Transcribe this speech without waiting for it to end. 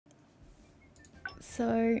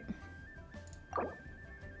So...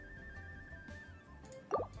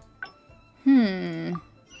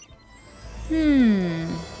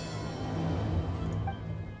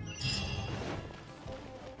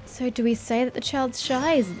 So do we say that the child's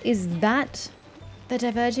shy? Is that the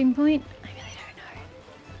diverging point? I really don't know.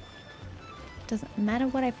 Doesn't matter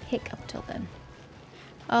what I pick up till then.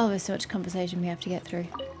 Oh, there's so much conversation we have to get through.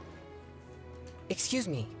 Excuse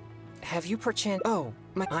me. Have you perchance... Oh,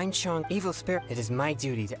 I'm Chong, evil spirit. It is my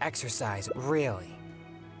duty to exercise, really.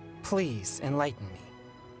 Please, enlighten me.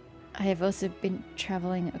 I have also been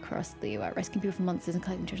traveling across the UI, rescuing people from monsters and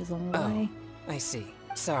collecting treasures along the way. I see.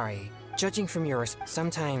 Sorry. Judging from your...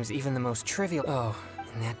 Sometimes even the most trivial... Oh,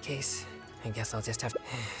 in that case, I guess I'll just have...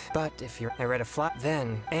 But if you're... I read a flop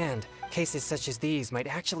then, and cases such as these might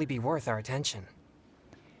actually be worth our attention.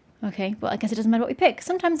 Okay, well, I guess it doesn't matter what we pick.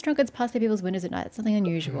 Sometimes drunkards pass by people's windows at night. It's something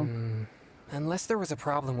unusual. Unless there was a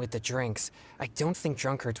problem with the drinks, I don't think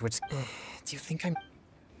drunkards would... Do you think I'm...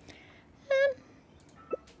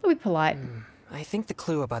 I'll be polite. I think the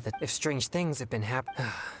clue about the... If strange things have been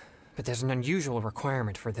happening... But there's an unusual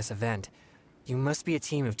requirement for this event. You must be a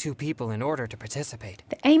team of 2 people in order to participate.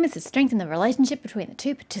 The aim is to strengthen the relationship between the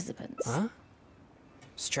 2 participants. Huh?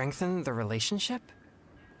 Strengthen the relationship?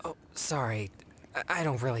 Oh, sorry. I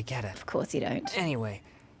don't really get it. Of course you don't. Anyway,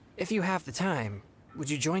 if you have the time, would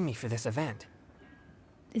you join me for this event?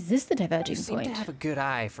 Is this the diverging You point? seem to have a good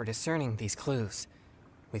eye for discerning these clues.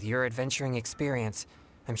 With your adventuring experience,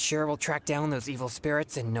 I'm sure we'll track down those evil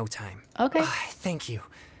spirits in no time. Okay. Thank you.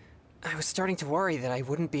 I was starting to worry that I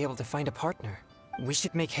wouldn't be able to find a partner. We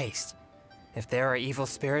should make haste. If there are evil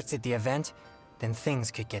spirits at the event, then things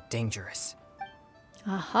could get dangerous.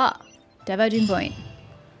 Aha. Diverging point.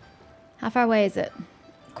 How far away is it?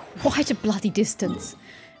 Quite a bloody distance.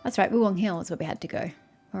 That's right, Wuwang Hill is where we had to go.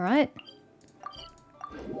 Alright.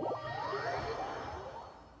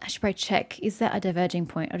 I should probably check. Is that a diverging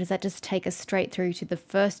point? Or does that just take us straight through to the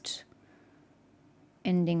first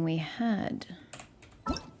ending we had?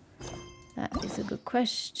 That is a good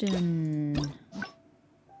question.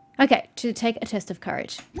 Okay, to take a test of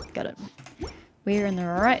courage. Got it. We're in the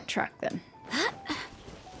right track then. I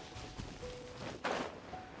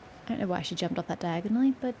don't know why she jumped off that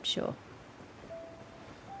diagonally, but sure.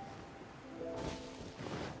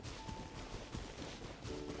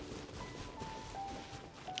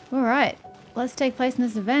 Alright, let's take place in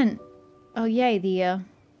this event. Oh yay, the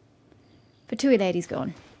Fatui lady's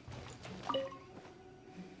gone.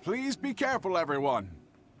 Please be careful, everyone.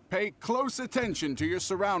 Pay close attention to your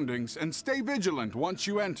surroundings and stay vigilant once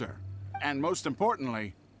you enter. And most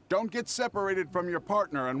importantly, don't get separated from your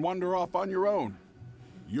partner and wander off on your own.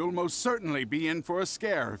 You'll most certainly be in for a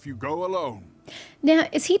scare if you go alone. Now,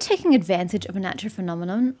 is he taking advantage of a natural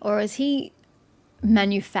phenomenon, or is he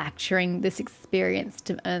manufacturing this experience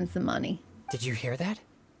to earn some money? Did you hear that?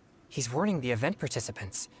 He's warning the event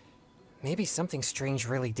participants. Maybe something strange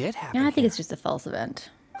really did happen. No, I think here. it's just a false event.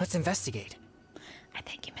 Let's investigate. I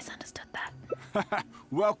think you misunderstood that.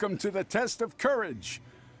 Welcome to the test of courage.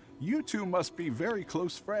 You 2 must be very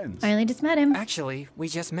close friends. I only just met him. Actually, we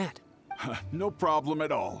just met. No problem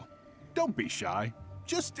at all. Don't be shy.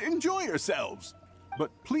 Just enjoy yourselves.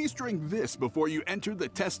 But please drink this before you enter the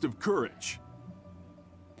test of courage.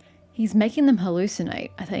 He's making them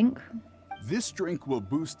hallucinate, I think. This drink will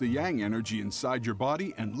boost the yang energy inside your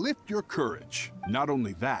body and lift your courage. Not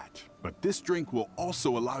only that, but this drink will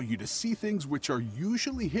also allow you to see things which are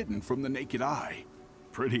usually hidden from the naked eye.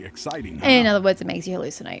 Pretty exciting, huh? In other words, it makes you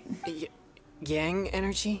hallucinate. Yang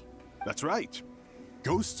energy? That's right.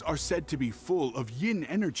 Ghosts are said to be full of yin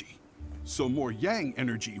energy, so more yang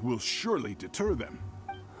energy will surely deter them.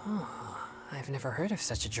 Oh, I've never heard of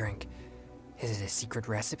such a drink. Is it a secret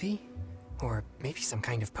recipe? Or maybe some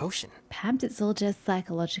kind of potion? Perhaps it's all just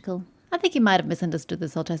psychological. I think you might have misunderstood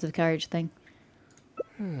this whole test of courage thing.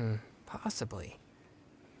 Possibly.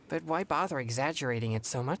 But why bother exaggerating it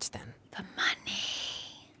so much then? The money.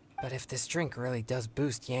 But if this drink really does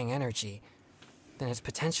boost yang energy, then it's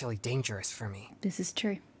potentially dangerous for me. This is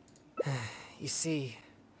true. You see,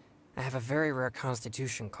 I have a very rare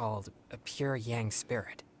constitution called a pure yang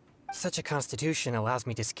spirit. Such a constitution allows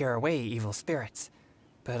me to scare away evil spirits,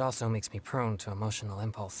 but it also makes me prone to emotional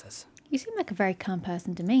impulses. You seem like a very calm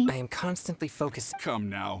person to me. I am constantly focused. Come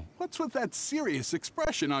now, what's with that serious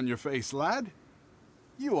expression on your face, lad?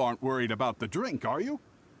 You aren't worried about the drink, are you?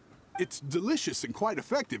 It's delicious and quite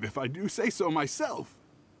effective, if I do say so myself.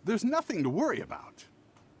 There's nothing to worry about.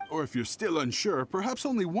 Or if you're still unsure, perhaps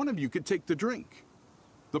only one of you could take the drink.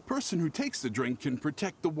 The person who takes the drink can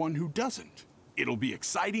protect the one who doesn't. It'll be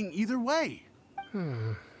exciting either way.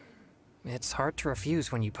 It's hard to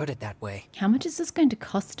refuse when you put it that way. How much is this going to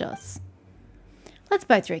cost us? Let's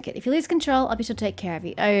both drink it. If you lose control, I'll be sure to take care of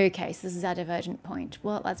you. Okay, so this is our divergent point.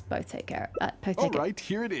 Well, let's both take care of it. All right,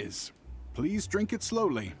 here it is. Please drink it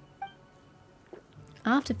slowly.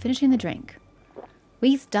 After finishing the drink,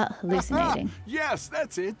 we start hallucinating. Yes,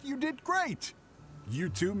 that's it. You did great. You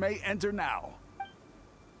two may enter now.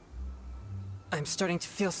 I'm starting to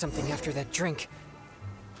feel something after that drink.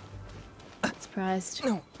 Surprised.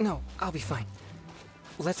 No, I'll be fine.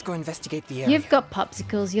 Let's go investigate the area. You've got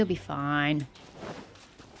popsicles, you'll be fine.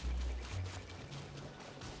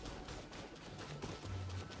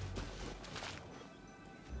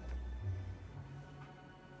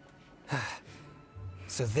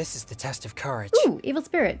 So this is the test of courage. Ooh, evil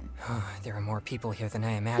spirit. There are more people here than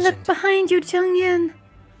I Look imagined. behind you, Chungyan.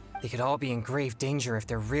 They could all be in grave danger if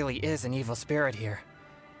there really is an evil spirit here.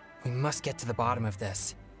 We must get to the bottom of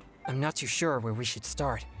this. I'm not too sure where we should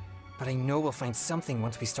start, but I know we'll find something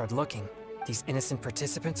once we start looking. These innocent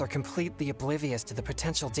participants are completely oblivious to the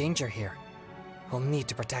potential danger here. We'll need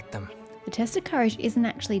to protect them. The test of courage isn't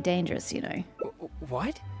actually dangerous, you know.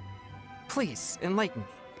 What? Please, enlighten me.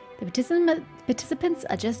 The participants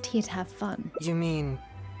are just here to have fun. You mean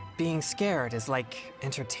being scared is like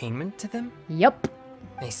entertainment to them? Yup.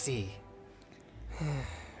 I see.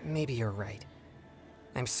 Maybe you're right.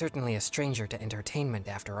 I'm certainly a stranger to entertainment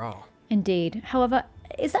after all. Indeed. However,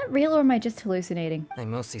 is that real or am I just hallucinating? I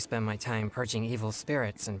mostly spend my time purging evil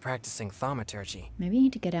spirits and practicing thaumaturgy. Maybe you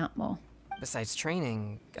need to get out more. Besides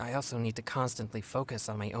training, I also need to constantly focus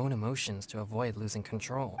on my own emotions to avoid losing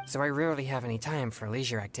control. So I rarely have any time for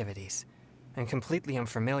leisure activities. I'm completely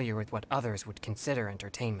unfamiliar with what others would consider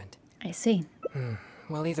entertainment. I see.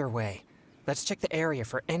 Well, either way, let's check the area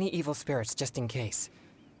for any evil spirits just in case.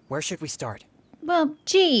 Where should we start? Well,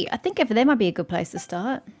 gee, I think over there might be a good place to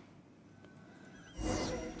start.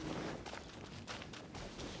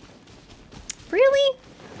 Really?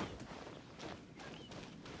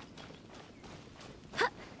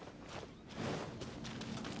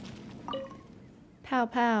 Pow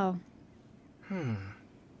pow.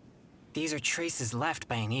 These are traces left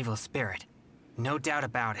by an evil spirit. No doubt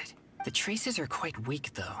about it. The traces are quite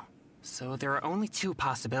weak, though. So there are only two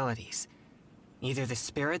possibilities. Either the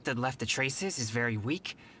spirit that left the traces is very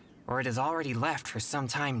weak, or it has already left for some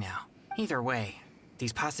time now. Either way,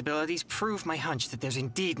 these possibilities prove my hunch that there's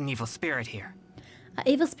indeed an evil spirit here. Are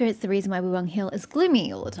evil spirits the reason why Wuwang Hill is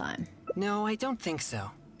gloomy all the time? No, I don't think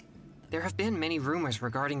so. There have been many rumors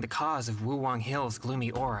regarding the cause of Wuwang Hill's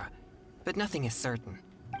gloomy aura, but nothing is certain.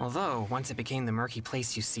 Although, once it became the murky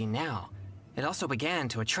place you see now, it also began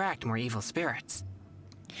to attract more evil spirits.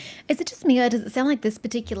 Is it just me or does it sound like this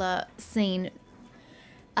particular scene,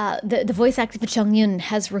 the voice actor for Chongyun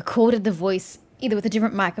has recorded the voice either with a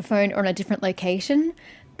different microphone or in a different location?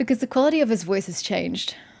 Because the quality of his voice has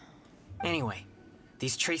changed. Anyway,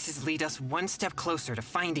 these traces lead us one step closer to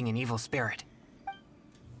finding an evil spirit.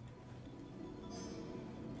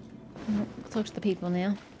 Talk to the people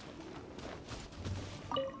now.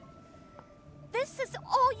 This is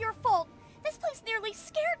all your fault. This place nearly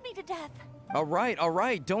scared me to death. All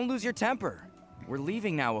right, don't lose your temper. We're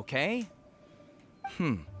leaving now, okay?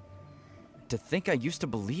 To think I used to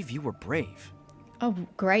believe you were brave. Oh,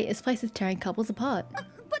 great. This place is tearing couples apart.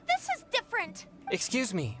 But this is different.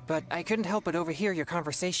 Excuse me, but I couldn't help but overhear your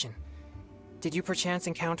conversation. Did you perchance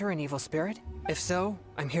encounter an evil spirit? If so,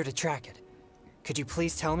 I'm here to track it. Could you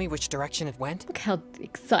please tell me which direction it went? Look how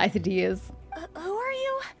excited he is. Who are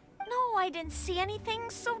you? No, I didn't see anything,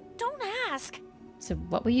 so don't ask. So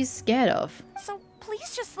what were you scared of? So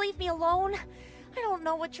please just leave me alone. I don't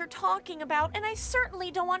know what you're talking about, and I certainly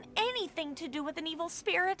don't want anything to do with an evil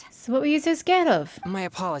spirit. So what were you so scared of? My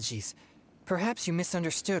apologies. Perhaps you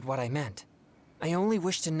misunderstood what I meant. I only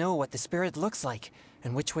wish to know what the spirit looks like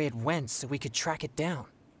and which way it went so we could track it down.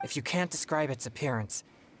 If you can't describe its appearance,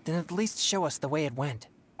 then at least show us the way it went.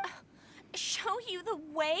 Show you the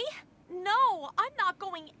way? No, I'm not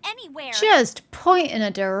going anywhere. Just point in a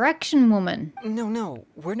direction, woman. No,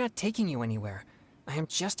 we're not taking you anywhere. I am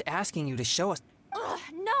just asking you to show us. Ugh,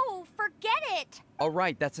 no, forget it. All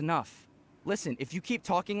right, that's enough. Listen, if you keep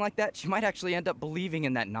talking like that, she might actually end up believing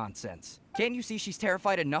in that nonsense. Can't you see she's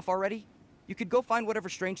terrified enough already? You could go find whatever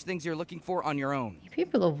strange things you're looking for on your own. You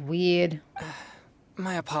people are weird.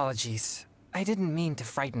 My apologies. I didn't mean to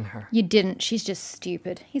frighten her. You didn't. She's just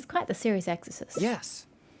stupid. He's quite the serious exorcist. Yes.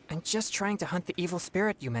 I'm just trying to hunt the evil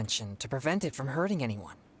spirit you mentioned to prevent it from hurting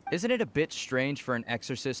anyone. Isn't it a bit strange for an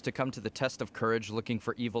exorcist to come to the test of courage looking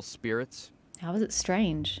for evil spirits? How is it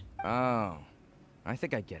strange? Oh, I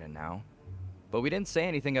think I get it now. But we didn't say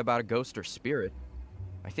anything about a ghost or spirit.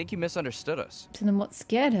 I think you misunderstood us. So then what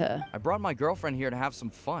scared her? I brought my girlfriend here to have some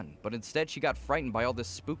fun, but instead she got frightened by all this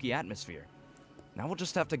spooky atmosphere. Now we'll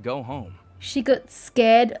just have to go home. She got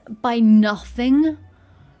scared by nothing?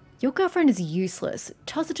 Your girlfriend is useless.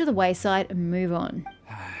 Toss her to the wayside and move on.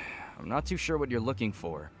 I'm not too sure what you're looking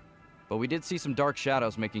for, but we did see some dark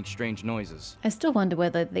shadows making strange noises. I still wonder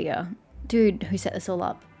whether the dude who set this all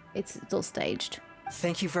up, it's all staged.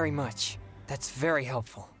 Thank you very much. That's very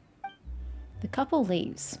helpful. The couple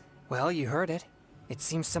leaves. Well, you heard it. It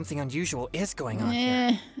seems something unusual is going on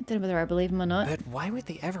here. I don't know whether I believe him or not. But why would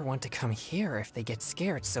they ever want to come here if they get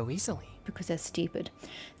scared so easily? Because they're stupid.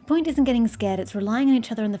 The point isn't getting scared, it's relying on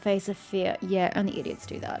each other in the face of fear. Yeah, only idiots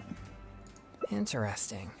do that.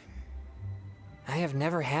 Interesting. I have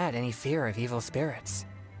never had any fear of evil spirits,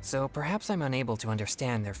 so perhaps I'm unable to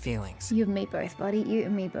understand their feelings. You and me both, buddy. You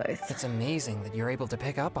and me both. It's amazing that you're able to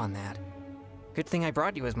pick up on that. Good thing I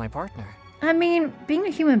brought you as my partner. I mean, being a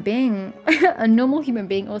human being, a normal human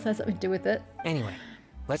being also has something to do with it. Anyway,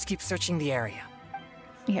 let's keep searching the area.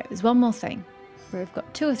 Yeah, there's one more thing. We've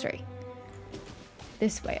got 2 or 3.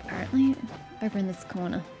 This way, apparently. Over in this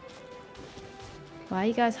corner. Why are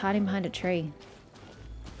you guys hiding behind a tree?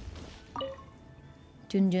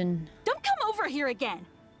 Junjun. Don't come over here again.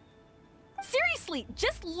 Seriously,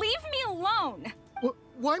 just leave me alone.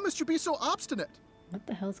 Why must you be so obstinate? What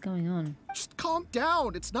the hell's going on? Just calm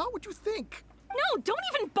down. It's not what you think. No, don't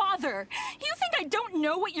even bother. You think I don't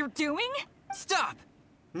know what you're doing? Stop!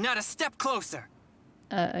 Not a step closer!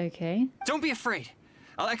 Okay. Don't be afraid.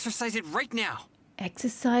 I'll exercise it right now.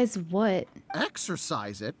 Exercise what?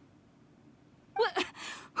 Exercise it? What?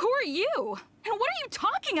 Who are you? And what are you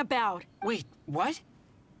talking about? Wait, what?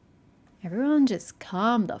 Everyone just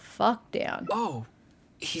calm the fuck down. Oh,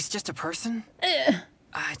 he's just a person?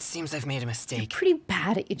 It seems I've made a mistake. Pretty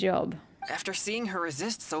bad at your job. After seeing her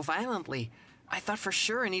resist so violently, I thought for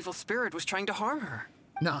sure an evil spirit was trying to harm her.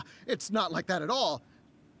 Nah, it's not like that at all.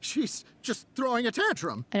 She's just throwing a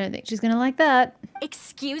tantrum. I don't think she's gonna like that.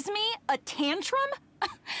 Excuse me? A tantrum?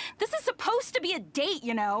 This is supposed to be a date,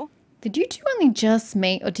 you know? Did you two only just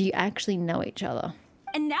meet, or do you actually know each other?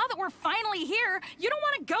 And now that we're finally here, you don't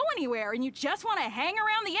want to go anywhere and you just want to hang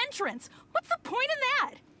around the entrance. What's the point in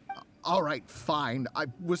that? All right, fine. I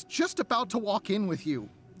was just about to walk in with you.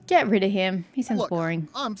 Get rid of him. He sounds Look, boring.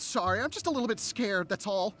 I'm sorry. I'm just a little bit scared, that's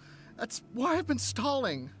all. That's why I've been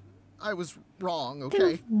stalling. I was wrong,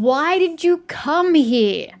 okay? Then why did you come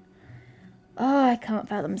here? Oh, I can't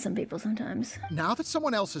fathom some people sometimes. Now that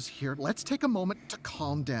someone else is here, let's take a moment to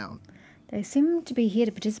calm down. They seem to be here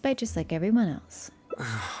to participate just like everyone else.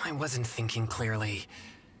 I wasn't thinking clearly.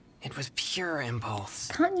 It was pure impulse.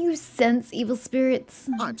 Can't you sense evil spirits?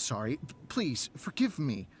 I'm sorry. Please, forgive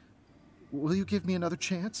me. Will you give me another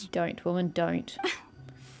chance? Don't, woman, don't.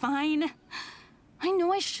 Fine. I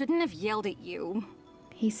know I shouldn't have yelled at you.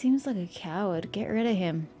 He seems like a coward. Get rid of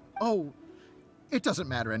him. Oh, it doesn't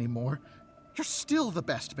matter anymore. You're still the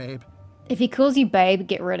best, babe. If he calls you babe,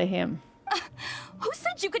 get rid of him. Who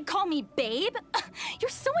said you could call me babe? You're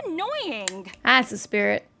so annoying. That's a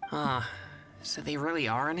spirit. So they really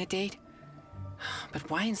are on a date? But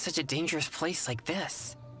why in such a dangerous place like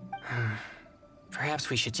this?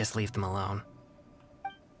 Perhaps we should just leave them alone.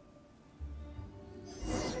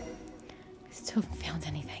 Still haven't found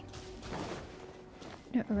anything.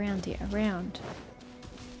 No, around here, around.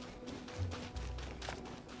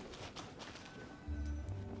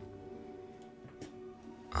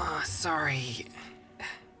 Sorry.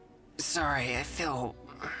 Sorry, I feel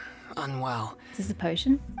unwell. Is this a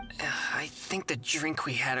potion? I think the drink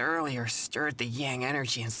we had earlier stirred the yang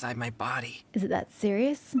energy inside my body. Is it that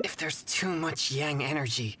serious? If there's too much yang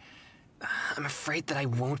energy, I'm afraid that I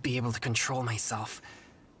won't be able to control myself.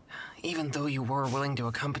 Even though you were willing to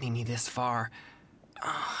accompany me this far,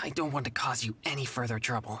 I don't want to cause you any further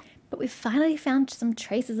trouble. But we finally found some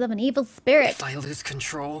traces of an evil spirit. If I lose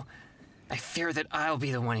control, I fear that I'll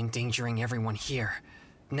be the one endangering everyone here,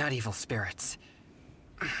 not evil spirits.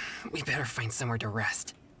 We better find somewhere to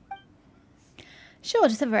rest. Sure,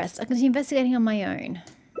 just have a rest. I'll continue investigating on my own.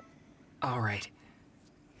 Alright.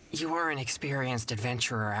 You are an experienced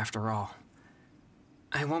adventurer after all.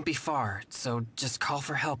 I won't be far, so just call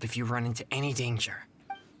for help if you run into any danger.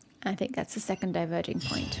 I think that's the second diverging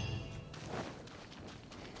point.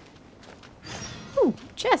 Ooh,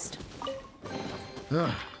 chest.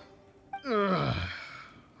 I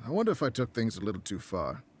wonder if I took things a little too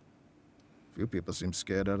far. Few people seem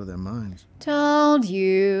scared out of their minds. Told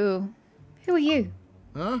you. Who are you?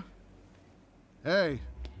 Huh? Hey,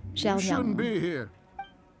 Zhao you shouldn't Yang. be here.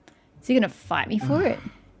 Is he gonna fight me for it?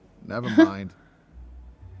 Never mind.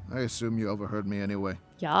 I assume you overheard me anyway.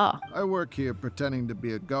 Yeah. I work here pretending to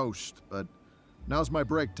be a ghost, but now's my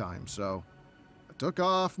break time, so I took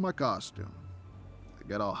off my costume. I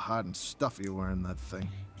get all hot and stuffy wearing that thing.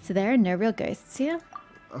 So there are no real ghosts here?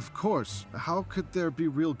 Of course. How could there be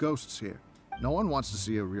real ghosts here? No one wants to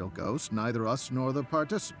see a real ghost, neither us nor the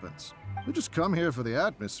participants. We just come here for the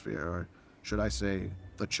atmosphere, or should I say,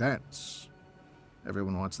 the chance.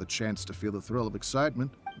 Everyone wants the chance to feel the thrill of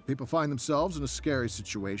excitement. If people find themselves in a scary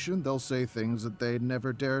situation, they'll say things that they'd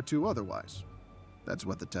never dare to otherwise. That's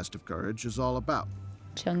what the test of courage is all about.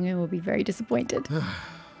 Chang'e will be very disappointed.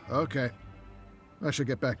 Okay. I should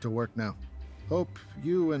get back to work now. Hope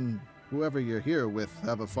you and whoever you're here with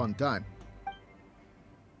have a fun time.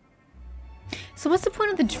 So what's the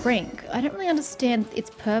point of the drink? I don't really understand its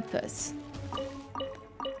purpose.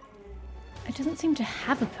 It doesn't seem to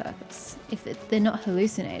have a purpose if they're not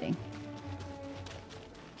hallucinating.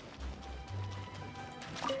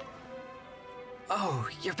 Oh,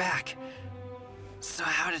 you're back. So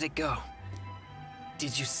how did it go?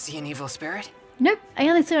 Did you see an evil spirit? Nope, I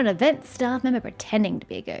only saw an event staff member pretending to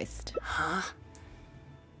be a ghost. Huh?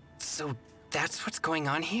 So that's what's going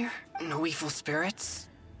on here? No evil spirits?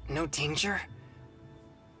 No danger?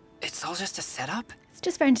 It's all just a setup? It's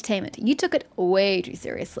just for entertainment. You took it way too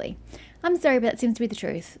seriously. I'm sorry, but that seems to be the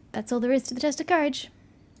truth. That's all there is to the test of courage.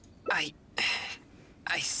 I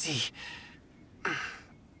see.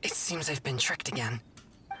 It seems I've been tricked again.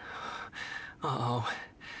 Uh-oh.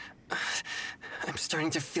 I'm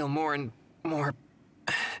starting to feel more and more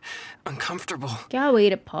uncomfortable. Go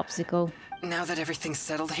eat a popsicle. Now that everything's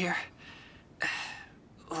settled here,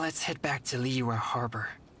 let's head back to Liyue Harbor.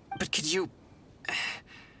 But could you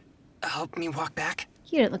help me walk back?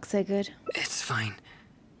 You don't look so good. It's fine.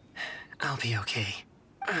 I'll be okay.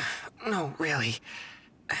 No, really.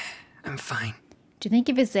 I'm fine. Do you think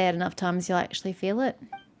if it's there enough times you'll actually feel it?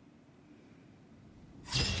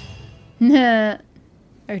 Nah.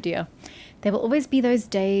 Oh dear. There will always be those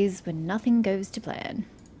days when nothing goes to plan.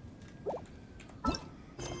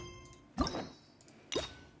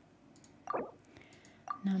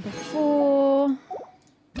 Number 4.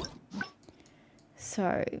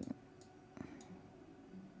 So.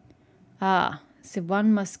 So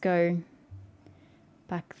one must go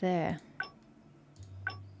back there.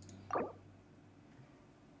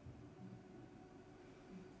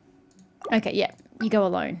 Okay, yeah, you go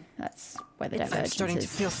alone. That's where the divergence is. I'm starting to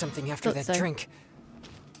feel something after that drink.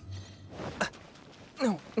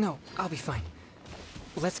 No, I'll be fine.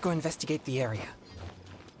 Let's go investigate the area.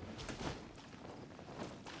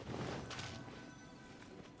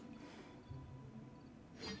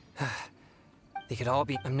 They could all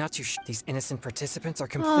be... I'm not too sure. These innocent participants are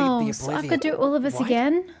completely oblivious. So I could do all of this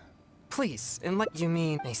again? Please, and let you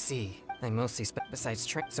mean... I see. I mostly besides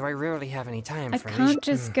train, so I rarely have any time for leisure. I can't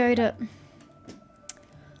just go to...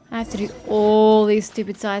 I have to do all these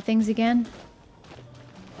stupid side things again.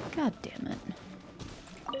 God damn it.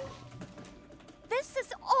 This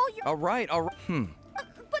is all you... Alright. But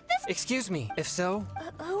this... Excuse me, if so...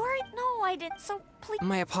 who are... No, I didn't, so please...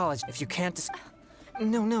 My apologies, if you can't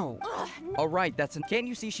No. Alright, can't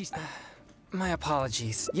you see she's... My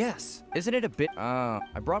apologies, yes. Isn't it a bit... I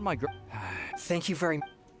brought my girl... Thank you very much.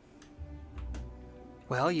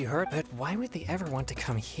 Well, you heard, but why would they ever want to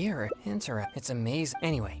come here? It's amazing.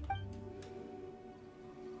 Anyway.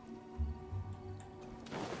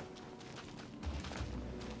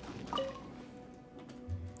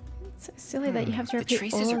 It's so silly that you have to repeat the all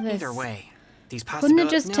traces of are this. either way. These Couldn't it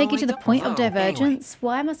just take you to the point of Anyway. divergence?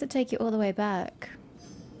 Why must it take you all the way back?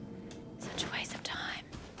 Such a waste of time.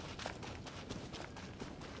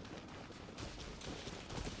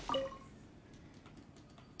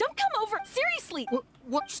 Don't come over! Seriously!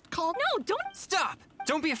 What? Just calm. No, don't... Stop!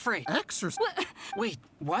 Don't be afraid. Exorcist. Wait,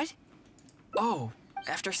 what? Oh,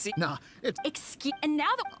 after see... Nah, it's... Excuse... And now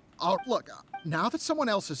that... Oh, look, now that someone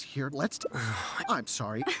else is here, let's... I'm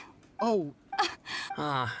sorry. Oh.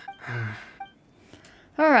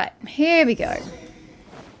 Alright, here we go.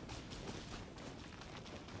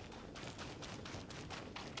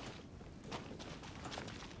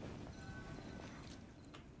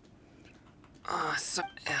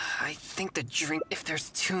 I think the drink... If there's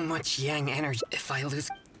too much yang energy, if I lose...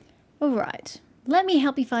 Alright, let me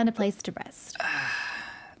help you find a place to rest.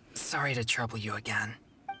 Sorry to trouble you again.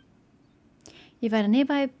 You've had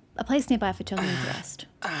a place nearby for children to rest.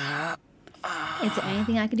 Is there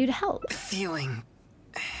anything I can do to help? Feeling...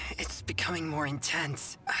 It's becoming more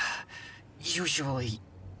intense. Usually,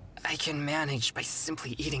 I can manage by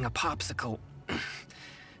simply eating a popsicle.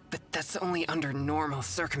 But that's only under normal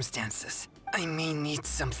circumstances. I may need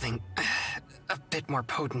something a bit more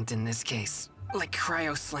potent in this case. Like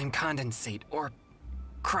cryo slime condensate, or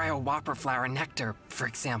cryo whopper flower nectar, for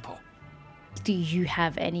example. Do you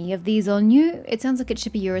have any of these on you? It sounds like it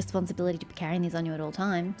should be your responsibility to be carrying these on you at all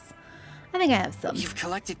times. I think I have some. You've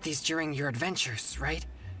collected these during your adventures, right?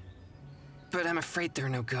 But I'm afraid they're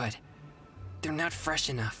no good. They're not fresh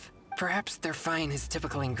enough. Perhaps they're fine as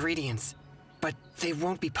typical ingredients, but they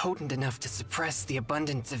won't be potent enough to suppress the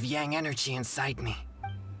abundance of yang energy inside me.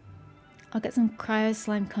 I'll get some cryo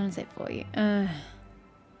slime condensate for you.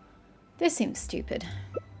 This seems stupid.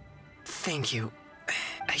 Thank you.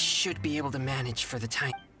 I should be able to manage for the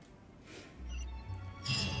time.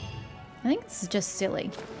 I think this is just silly.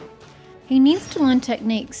 He needs to learn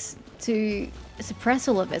techniques to suppress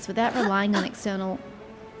all of this without relying on external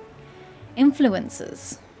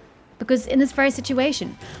influences. Because in this very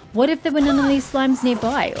situation, what if there were none of these slimes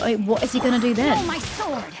nearby? Like, what is he going to do then? Oh, my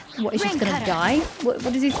sword! What, is he Ring just going to cutter. die?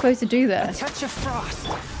 What is he supposed to do there? A touch of frost.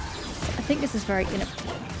 I think this is very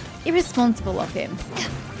irresponsible of him.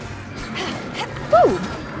 Woo!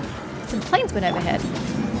 Some planes went overhead.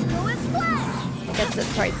 I guess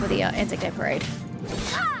that's probably for the anti-day parade.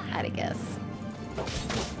 I'd guess.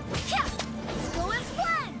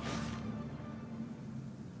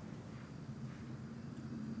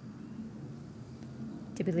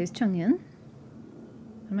 Did we lose Chongyun?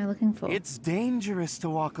 What am I looking for? It's dangerous to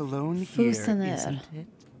walk alone here, Fusener. isn't it?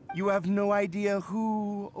 You have no idea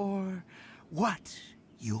who or what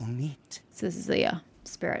you'll meet. So this is the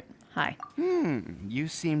spirit. Hi. You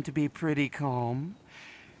seem to be pretty calm.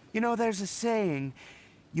 You know, there's a saying,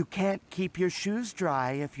 you can't keep your shoes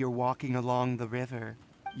dry if you're walking along the river.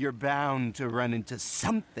 You're bound to run into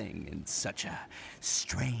something in such a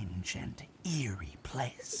strange and eerie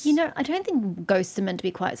place. You know, I don't think ghosts are meant to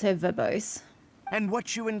be quite so verbose. And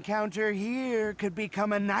what you encounter here could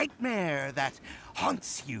become a nightmare that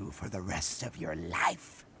haunts you for the rest of your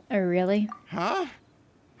life. Oh, really? Huh?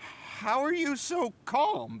 How are you so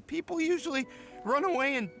calm? People usually run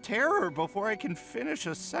away in terror before I can finish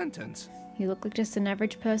a sentence. You look like just an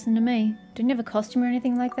average person to me. Don't you have a costume or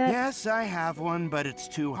anything like that? Yes, I have one, but it's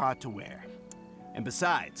too hot to wear. And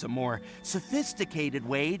besides, a more sophisticated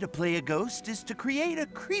way to play a ghost is to create a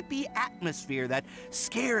creepy atmosphere that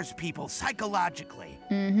scares people psychologically.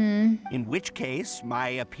 In which case, my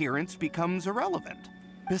appearance becomes irrelevant.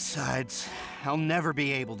 Besides, I'll never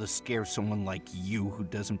be able to scare someone like you who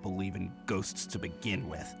doesn't believe in ghosts to begin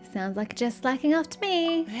with. Sounds like just slacking off to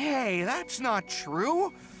me. Hey, that's not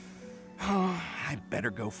true. Oh, I'd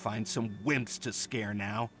better go find some wimps to scare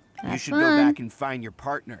now. Have You should fun. go back and find your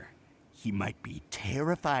partner. He might be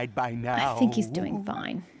terrified by now. I think he's doing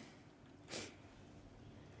fine.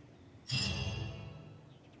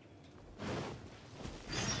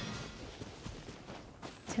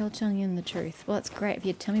 Tell Chongyun the truth. Well, that's great if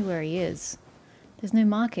you'd tell me where he is. There's no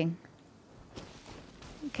marking.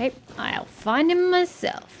 Okay, I'll find him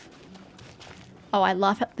myself. Oh, I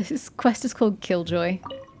laugh at this quest is called Killjoy.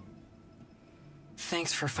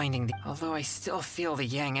 Thanks for finding the... Although I still feel the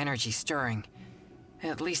yang energy stirring.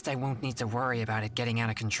 At least I won't need to worry about it getting out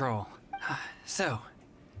of control. So,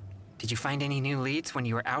 did you find any new leads when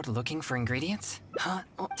you were out looking for ingredients? Huh?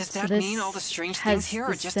 Well, does So that this mean all the strange has things here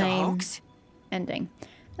the are just a same hoax? Ending.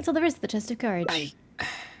 That's all there is to the Chest of Courage.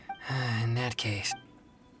 In that case...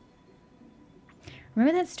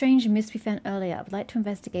 Remember that strange mist we found earlier? I would like to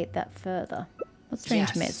investigate that further. What strange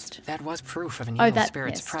yes, mist? that was proof of an Oh, evil that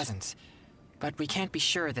spirit's mist. presence. But we can't be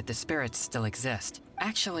sure that the spirits still exist.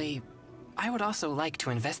 Actually, I would also like to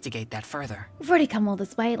investigate that further. We've already come all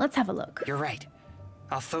this way. Let's have a look. You're right.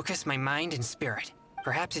 I'll focus my mind and spirit.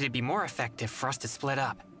 Perhaps it'd be more effective for us to split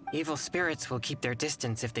up. Evil spirits will keep their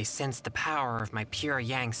distance if they sense the power of my pure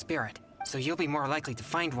yang spirit. So you'll be more likely to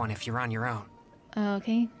find one if you're on your own.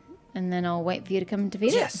 Okay. And then I'll wait for you to come and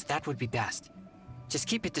defeat Yes, it? that would be best. Just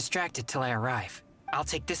keep it distracted till I arrive. I'll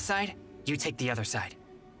take this side, you take the other side.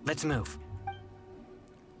 Let's move.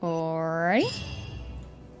 Alright.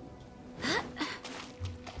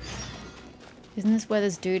 Isn't this where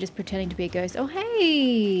this dude is pretending to be a ghost? Oh,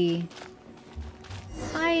 hey!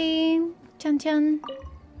 Hi, Chan-chan.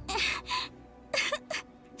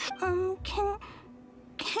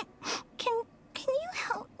 Can you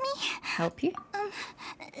help me? Help you?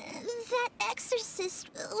 That exorcist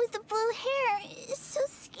with the blue hair is so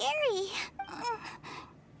scary.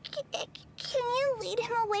 Can you lead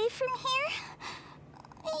him away from here?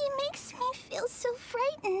 He makes me feel so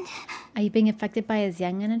frightened. Are you being affected by his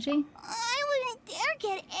yang energy? I wouldn't dare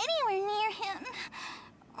get anywhere near him.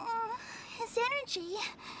 His energy,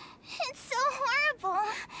 it's so horrible.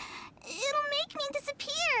 It'll make me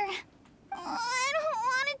disappear. I don't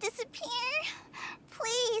want to disappear.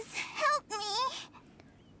 Please, help me.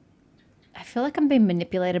 I feel like I'm being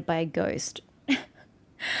manipulated by a ghost.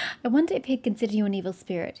 I wonder if he'd consider you an evil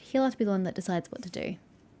spirit. He'll have to be the one that decides what to do.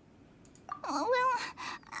 Oh, well,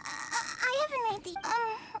 I haven't made the...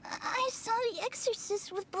 I saw the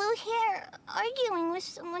exorcist with blue hair arguing with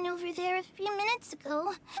someone over there a few minutes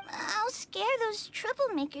ago. I'll scare those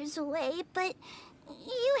troublemakers away, but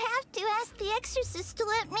you have to ask the exorcist to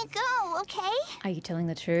let me go, okay? Are you telling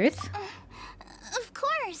the truth? Of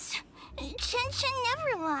course. Chen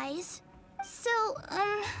never lies. So,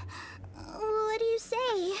 what do you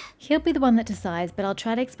say? He'll be the one that decides, but I'll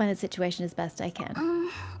try to explain the situation as best I can.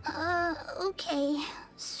 Okay.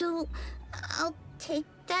 So, I'll take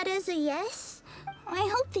that as a yes?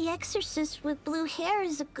 I hope the exorcist with blue hair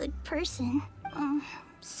is a good person.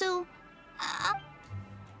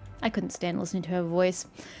 I couldn't stand listening to her voice.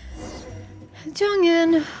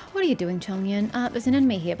 Chongyun! What are you doing, Chongyun? There's an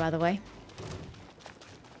enemy here, by the way.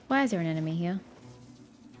 Why is there an enemy here?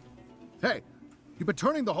 Hey, you've been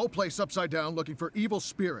turning the whole place upside down looking for evil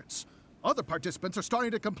spirits. Other participants are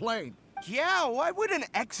starting to complain. Yeah, why would an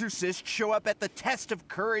exorcist show up at the test of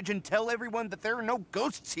courage and tell everyone that there are no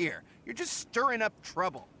ghosts here? You're just stirring up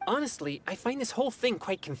trouble. Honestly, I find this whole thing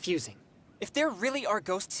quite confusing. If there really are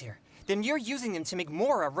ghosts here, then you're using them to make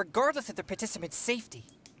Mora regardless of the participants' safety.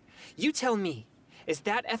 You tell me, is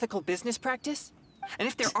that ethical business practice? And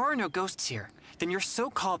if there are no ghosts here, then your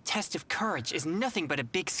so-called test of courage is nothing but a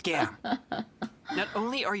big scam. Not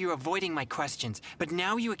only are you avoiding my questions, but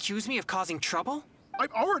now you accuse me of causing trouble?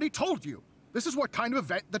 I've already told you. This is what kind of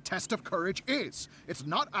event the test of courage is. It's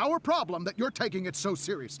not our problem that you're taking it so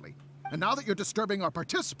seriously. And now that you're disturbing our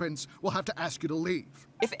participants, we'll have to ask you to leave.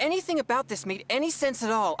 If anything about this made any sense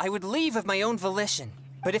at all, I would leave of my own volition.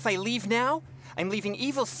 But if I leave now, I'm leaving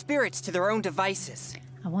evil spirits to their own devices.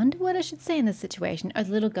 I wonder what I should say in this situation. Oh,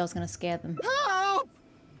 the little girl's gonna scare them. Help!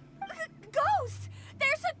 Ghost!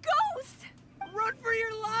 There's a ghost! Run for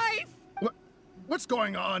your life! What's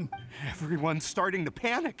going on? Everyone's starting to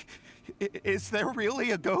panic. Is there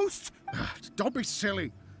really a ghost? Don't be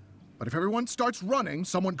silly. But if everyone starts running,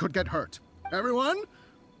 someone could get hurt. Everyone,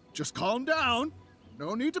 just calm down.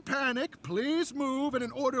 No need to panic. Please move in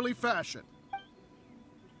an orderly fashion.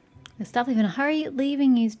 Stop leaving in a hurry,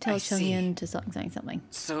 leaving you to tell I see. Chongyun to stop saying something.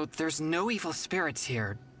 So there's no evil spirits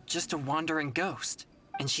here, just a wandering ghost.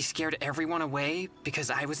 And she scared everyone away because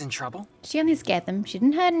I was in trouble? She only scared them. She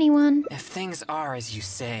didn't hurt anyone. If things are as you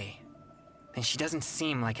say, then she doesn't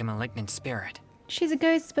seem like a malignant spirit. She's a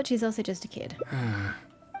ghost, but she's also just a kid.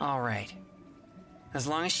 All right. As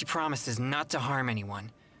long as she promises not to harm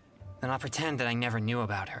anyone, then I'll pretend that I never knew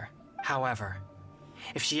about her. However,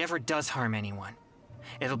 if she ever does harm anyone,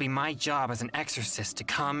 it'll be my job as an exorcist to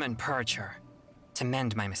come and purge her, to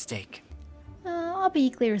mend my mistake. I'll be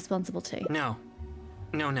equally responsible too. No.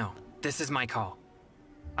 No. This is my call.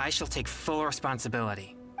 I shall take full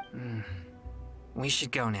responsibility. We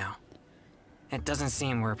should go now. It doesn't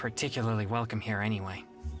seem we're particularly welcome here anyway.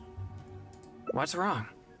 What's wrong?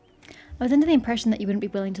 I was under the impression that you wouldn't be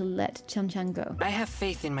willing to let Chan go. I have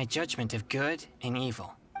faith in my judgment of good and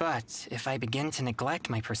evil. But if I begin to neglect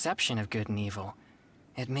my perception of good and evil,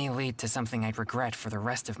 it may lead to something I'd regret for the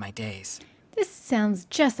rest of my days. This sounds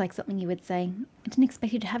just like something you would say. I didn't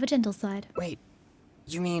expect you to have a gentle side. Wait,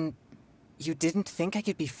 you mean you didn't think I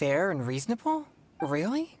could be fair and reasonable?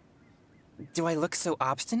 Really? Do I look so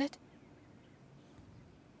obstinate?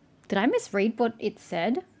 Did I misread what it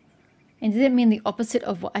said? And did it mean the opposite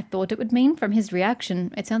of what I thought it would mean? From his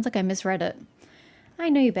reaction, it sounds like I misread it. I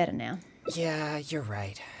know you better now. Yeah, you're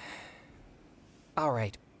right. All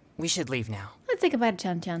right, we should leave now. Let's say goodbye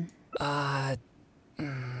to Chan.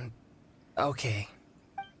 Okay.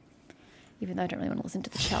 Even though I don't really want to listen to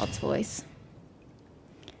the child's voice.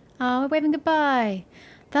 Oh, we're waving goodbye.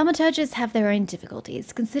 Thaumaturgists have their own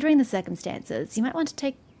difficulties. Considering the circumstances, you might want to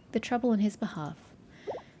take the trouble on his behalf.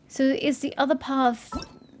 So is the other path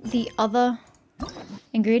the other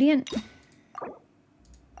ingredient?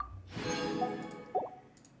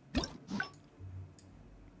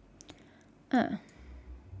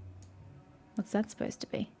 What's that supposed to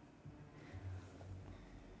be?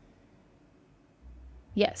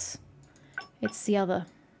 Yes. It's the other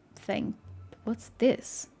thing. What's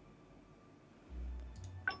this?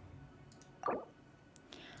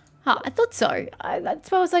 I thought so.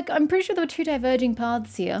 That's why I was like, I'm pretty sure there were two diverging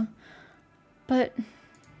paths here. But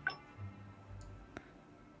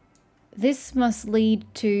this must lead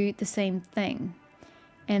to the same thing.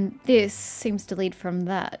 And this seems to lead from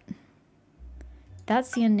that.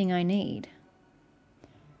 That's the ending I need.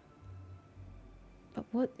 But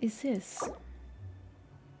what is this?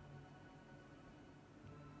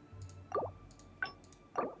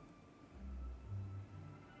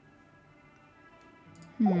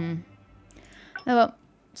 Oh well,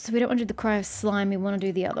 so we don't want to do the cry of slime, we want to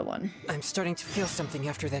do the other one. I'm starting to feel something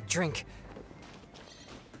after that drink.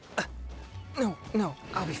 No,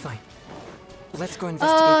 I'll be fine. Let's go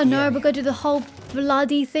investigate Oh the no, area. we're gonna do the whole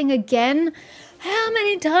bloody thing again? How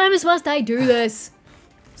many times must I do this?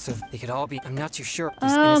 So they could all be. I'm not too sure.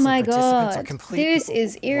 These Oh innocent my participants are god, complete. this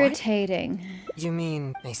is What? irritating. You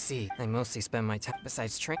mean? I see. I mostly spend my time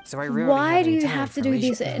besides train, so I rarely Why have do any you time have for to do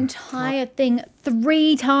this leisure. entire thing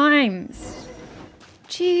 3 times?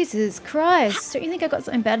 Jesus Christ, don't you think I got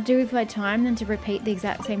something better to do with my time than to repeat the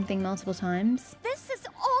exact same thing multiple times? This is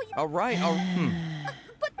all you. Alright,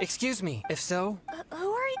 Excuse me. If so,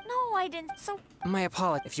 Who are you? No, I didn't. So, my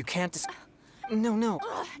apology. If you can't. No. no.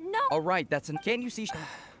 alright, can't you see?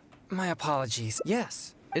 My apologies.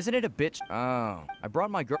 Yes. Isn't it a bitch? Oh, I brought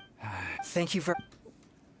my girl. Thank you for.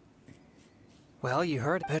 Well, you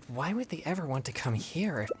heard, but why would they ever want to come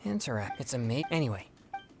here? Interact. It's amazing. Anyway.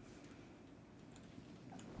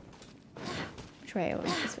 Which way? Oh,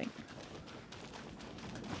 this way.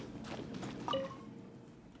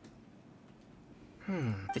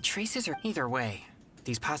 The traces are either way.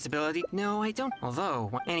 These possibilities. No, I don't.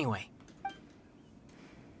 Although, anyway.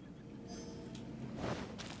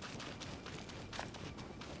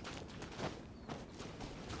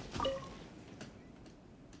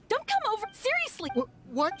 Don't come over. Seriously.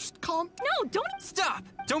 What? Just calm. No, don't. Stop!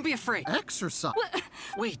 Don't be afraid. Exercise.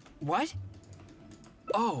 Wait, what?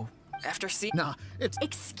 Oh, after seeing. Nah, it's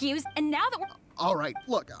Excuse. And now that we're. all right.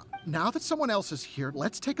 Look, now that someone else is here,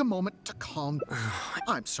 let's take a moment to calm.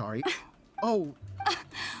 I'm sorry. Oh,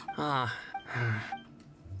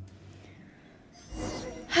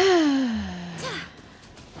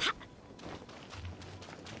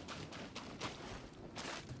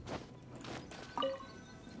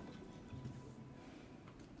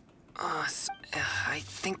 I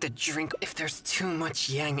think the drink. If there's too much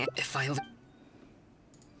yang, if I.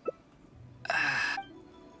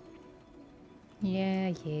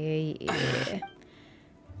 Yeah.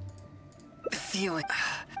 Feeling.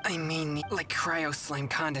 I mean, like cryo slime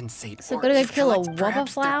condensate. So or gotta go if kill a collect wobber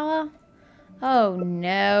perhaps the- flower? Oh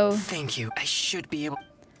no. Thank you. I should be able.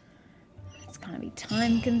 It's gonna be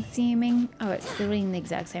time consuming. Oh, it's literally in the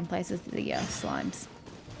exact same place as the slimes.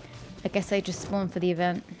 I guess they just spawned for the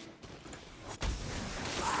event.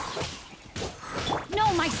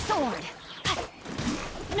 No, my sword.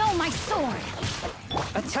 No, my sword.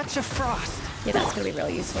 A touch of frost. Yeah, that's gonna be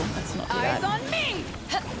really useful. Let's not do Eyes that. on me.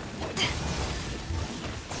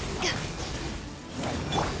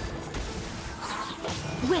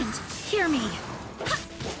 Wind, hear me.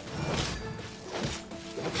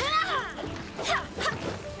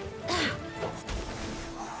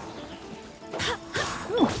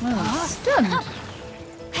 Ooh, wow, stunned.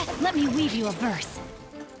 Let me weave you a verse.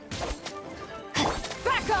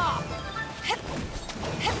 Back off!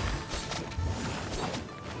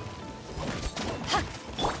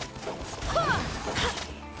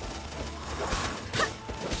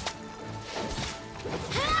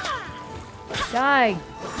 Die.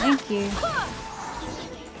 Thank you.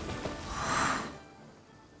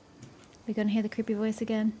 We gonna hear the creepy voice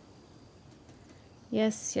again?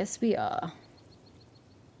 Yes, we are.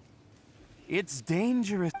 It's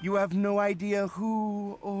dangerous. You have no idea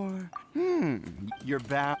who or... You're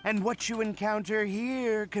bound. And what you encounter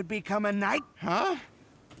here could become a night... Huh?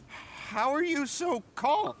 How are you so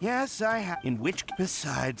calm? Yes, I have. In which...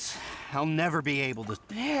 Besides, I'll never be able to...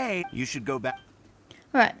 Hey, you should go back...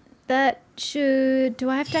 Alright, that should... Do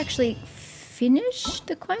I have to actually finish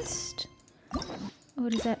the quest? Or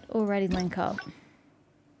does that already link up?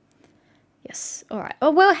 Yes, alright.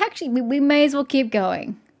 Oh, well, actually, we may as well keep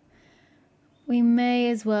going. We may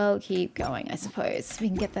as well keep going, I suppose. We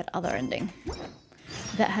can get that other ending.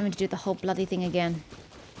 Without having to do the whole bloody thing again.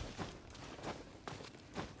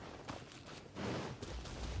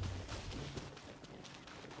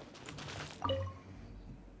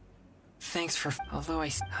 Thanks for. Although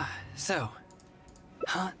I. So.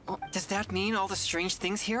 Huh? Oh, does that mean all the strange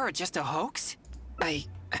things here are just a hoax? Right,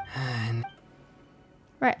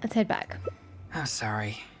 let's head back. I'm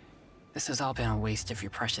sorry. This has all been a waste of your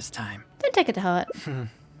precious time. Don't take it to heart.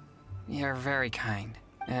 You're very kind.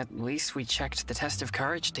 At least we checked the test of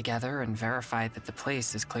courage together and verified that the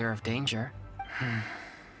place is clear of danger.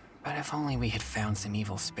 But if only we had found some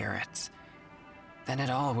evil spirits, then it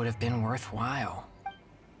all would have been worthwhile.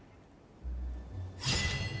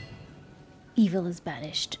 Evil is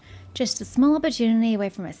banished. Just a small opportunity away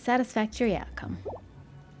from a satisfactory outcome.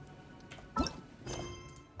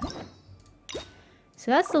 So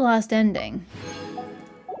that's the last ending.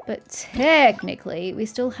 But technically, we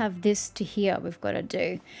still have this to here we've got to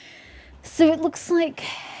do. So it looks like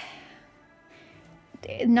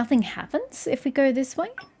nothing happens if we go this way.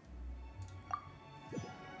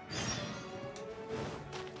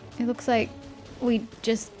 It looks like we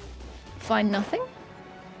just find nothing.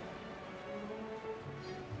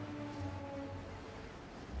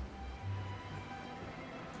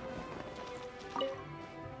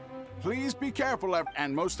 Please be careful,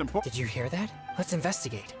 and most important. Did you hear that? Let's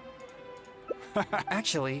investigate.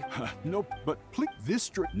 Actually... Nope, but please, this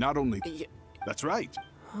drink not only... That's right.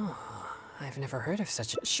 I've never heard of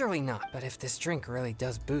such a... Surely not, but if this drink really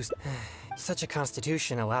does boost... Such a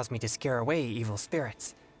constitution allows me to scare away evil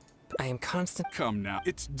spirits. I am constant... Come now,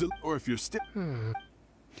 it's or if you're still...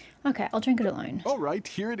 Okay, I'll drink it alone. All right,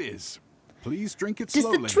 here it is. Please drink it Does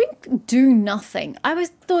slowly. the drink do nothing? I always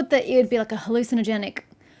thought that it would be like a hallucinogenic,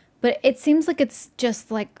 but it seems like it's just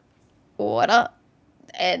like water,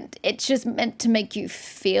 and it's just meant to make you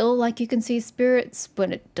feel like you can see spirits,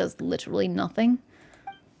 but it does literally nothing.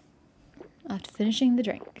 After finishing the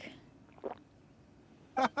drink.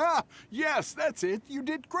 Haha! Yes, that's it. You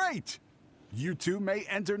did great. You two may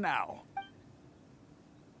enter now.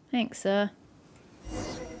 Thanks, sir.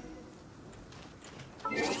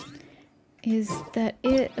 Is that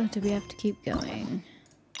it, or do we have to keep going?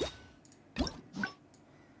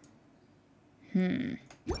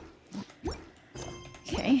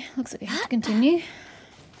 Okay, looks like we have to continue.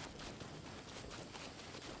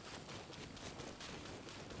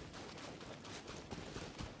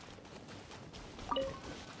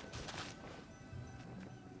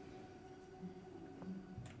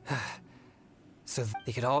 So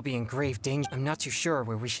they could all be in grave danger. I'm not too sure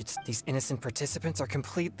where we should... These innocent participants are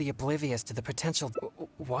completely oblivious to the potential...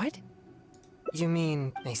 What? You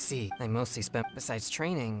mean... I see. I mostly spent besides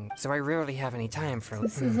training, so I rarely have any time for...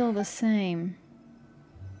 This is all the same.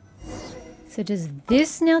 So does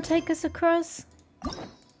this now take us across?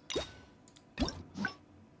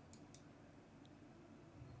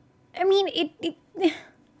 I mean,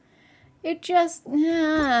 it just...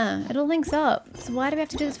 Yeah, it all links up. So why do we have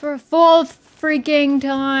to do this for a fourth freaking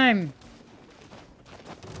time?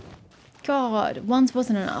 God, once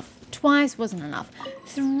wasn't enough. Twice wasn't enough.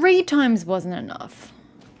 3 times wasn't enough.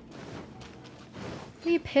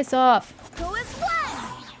 Will you piss off? Go as one!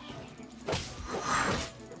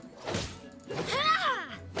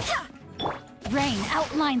 Rain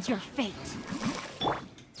outlines your fate.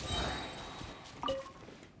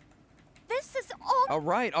 This is all... All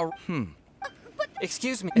right,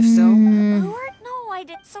 Excuse me, if so... Lord, no, I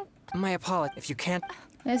didn't. So... My apology. If you can't...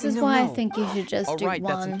 This is No, why I no. think you should just all do right,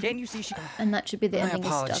 one. Can't you see she... And that should be the My ending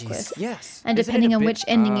you're stuck apologies. with. Yes. And Isn't it depending a on bit- which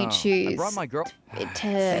ending you I choose, brought my girl... it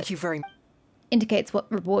Thank you very... indicates what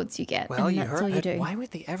rewards you get. Well, and you that's heard all you it. do. Why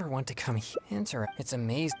would they ever want to come here? Enter. It's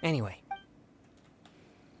amazing. Anyway.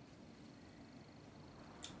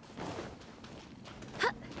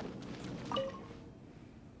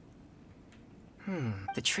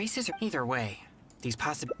 The traces are either way. These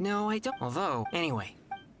possible... No, I don't. Although, anyway.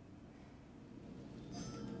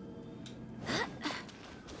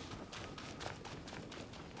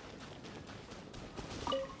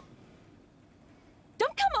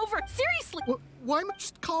 Don't come over. Seriously. Why am I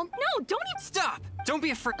just calm? No, don't even... Stop! Don't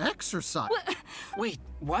be afraid. Exercise. Wait,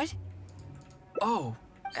 what? Oh,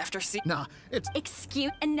 after Nah, it's...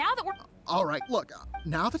 Excuse... And now that we're... All right, look.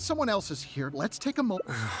 Now that someone else is here, let's take a moment.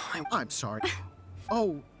 I'm sorry.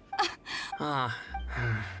 Oh, Now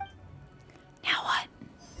what?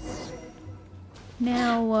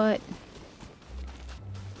 Now what?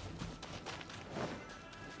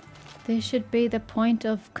 This should be the point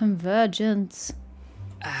of convergence.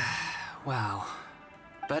 well.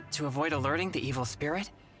 But to avoid alerting the evil spirit,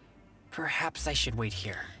 perhaps I should wait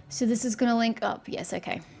here. So this is gonna link up. Yes,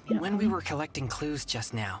 okay. You know, When we were collecting clues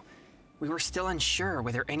just now, we were still unsure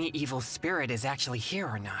whether any evil spirit is actually here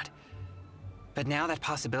or not. But now that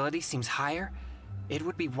possibility seems higher, it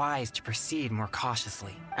would be wise to proceed more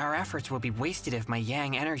cautiously. Our efforts will be wasted if my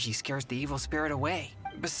yang energy scares the evil spirit away.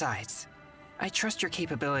 Besides, I trust your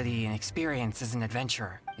capability and experience as an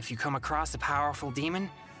adventurer. If you come across a powerful demon,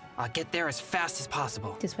 I'll get there as fast as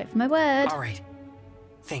possible. just wait for my word. All right.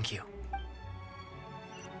 Thank you.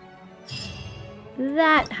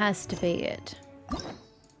 That has to be it.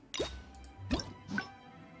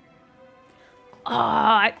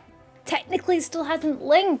 Ah, it technically still hasn't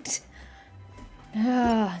linked.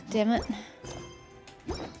 Ah, damn it.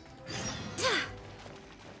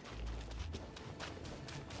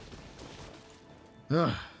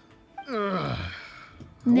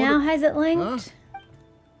 Now has it linked?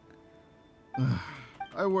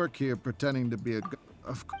 I work here pretending to be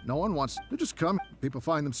no one wants to just come. People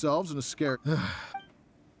find themselves in a scare.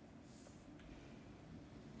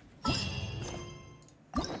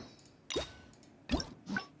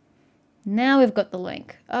 Now we've got the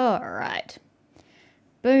link. Alright.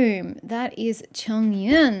 Boom. That is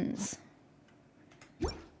Chongyun's.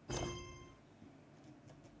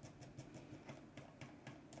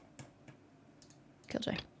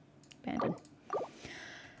 Killjoy. Abandoned.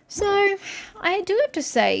 So, I do have to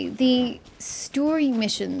say, the story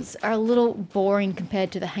missions are a little boring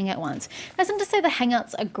compared to the hangout ones. That's not to say the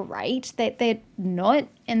hangouts are great. They're not,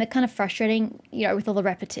 and they're kind of frustrating, you know, with all the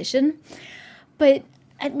repetition. But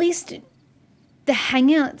at least the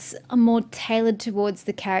hangouts are more tailored towards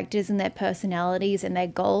the characters and their personalities and their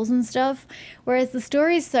goals and stuff. Whereas the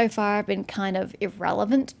stories so far have been kind of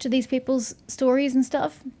irrelevant to these people's stories and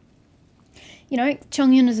stuff. You know,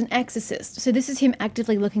 Chongyun is an exorcist, so this is him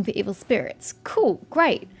actively looking for evil spirits. Cool,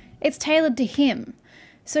 great. It's tailored to him.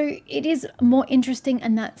 So it is more interesting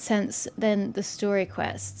in that sense than the story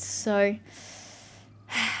quests. So,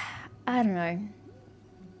 I don't know.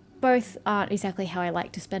 Both aren't exactly how I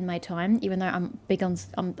like to spend my time, even though I'm big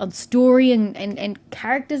on story and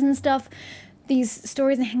characters and stuff. These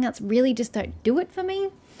stories and hangouts really just don't do it for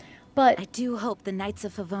me. But I do hope the Knights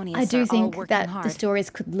of Favonius I do think that hard. the stories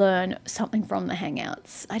could learn something from the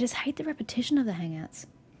hangouts. I just hate the repetition of the hangouts.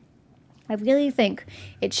 I really think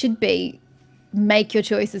it should be make your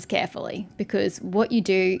choices carefully, because what you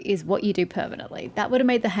do is what you do permanently. That would have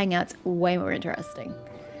made the hangouts way more interesting.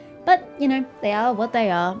 But, you know, they are what they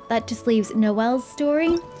are. That just leaves Noelle's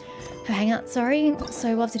story. Her hangout, sorry. So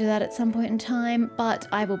we'll have to do that at some point in time. But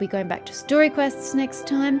I will be going back to story quests next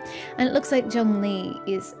time. And it looks like Zhongli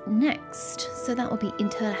is next. So that will be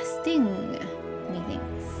interesting, me think.